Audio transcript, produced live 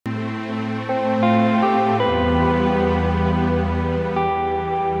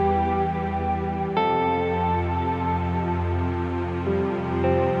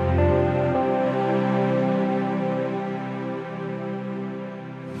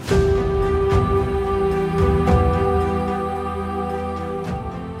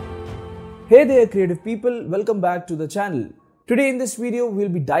Hey there creative people, welcome back to the channel. Today in this video, we'll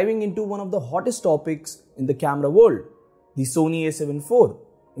be diving into one of the hottest topics in the camera world, the Sony A7IV.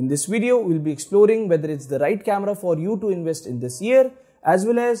 In this video, we'll be exploring whether it's the right camera for you to invest in this year, as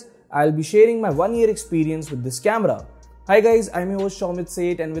well as I'll be sharing my 1 year experience with this camera. Hi guys, I'm your host Shaumit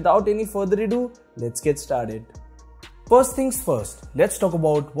Seth, and without any further ado, let's get started. First things first, let's talk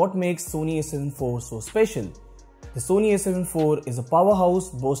about what makes Sony A7IV so special. The Sony A7IV is a powerhouse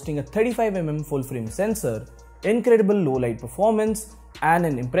boasting a 35mm full-frame sensor, incredible low-light performance, and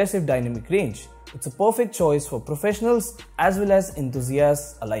an impressive dynamic range. It's a perfect choice for professionals as well as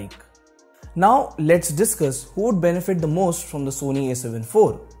enthusiasts alike. Now let's discuss who would benefit the most from the Sony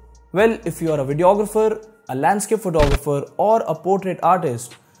A7IV. Well, if you are a videographer, a landscape photographer, or a portrait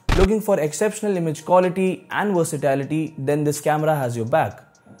artist looking for exceptional image quality and versatility, then this camera has your back.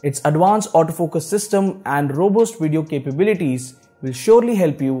 Its advanced autofocus system and robust video capabilities will surely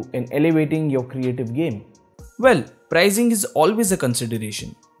help you in elevating your creative game. Well, pricing is always a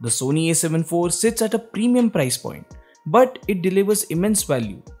consideration. The Sony A7IV sits at a premium price point, but it delivers immense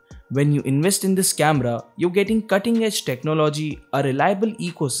value. When you invest in this camera, you're getting cutting-edge technology, a reliable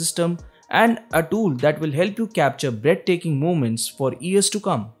ecosystem, and a tool that will help you capture breathtaking moments for years to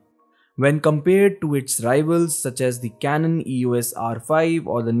come. When compared to its rivals such as the Canon EOS R5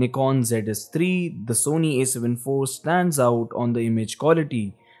 or the Nikon ZS3, the Sony A7IV stands out on the image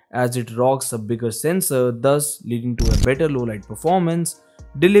quality as it rocks a bigger sensor, thus leading to a better low-light performance,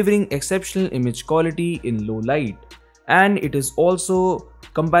 delivering exceptional image quality in low light. And it is also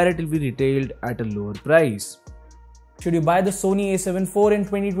comparatively retailed at a lower price. Should you buy the Sony A7IV in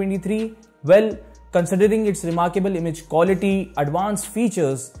 2023? Well, considering its remarkable image quality, advanced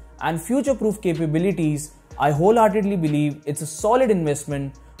features, and future-proof capabilities, I wholeheartedly believe it's a solid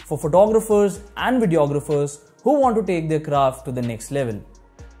investment for photographers and videographers who want to take their craft to the next level.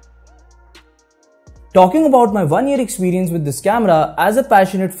 Talking about my 1 year experience with this camera, as a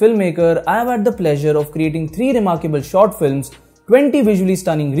passionate filmmaker, I have had the pleasure of creating 3 remarkable short films, 20 visually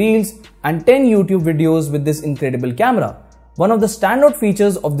stunning reels, and 10 YouTube videos with this incredible camera. One of the standout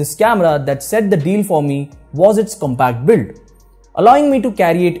features of this camera that set the deal for me was its compact build, allowing me to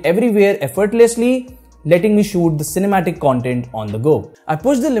carry it everywhere effortlessly, letting me shoot the cinematic content on the go. I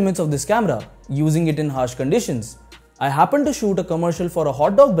pushed the limits of this camera, using it in harsh conditions. I happened to shoot a commercial for a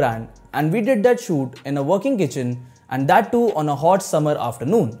hot dog brand, and we did that shoot in a working kitchen, and that too on a hot summer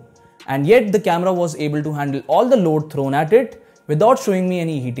afternoon. And yet the camera was able to handle all the load thrown at it without showing me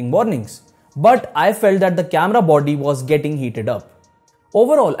any heating warnings. But I felt that the camera body was getting heated up.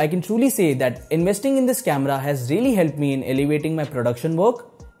 Overall, I can truly say that investing in this camera has really helped me in elevating my production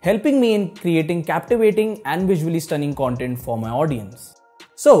work, helping me in creating captivating and visually stunning content for my audience.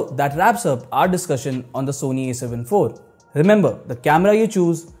 So that wraps up our discussion on the Sony A7IV. Remember, the camera you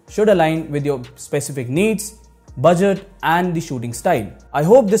choose should align with your specific needs, budget, and the shooting style. I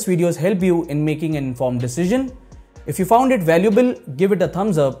hope this video has helped you in making an informed decision. If you found it valuable, give it a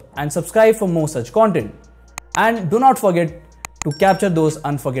thumbs up and subscribe for more such content. And do not forget to capture those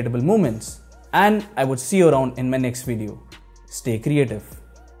unforgettable moments. And I would see you around in my next video. Stay creative.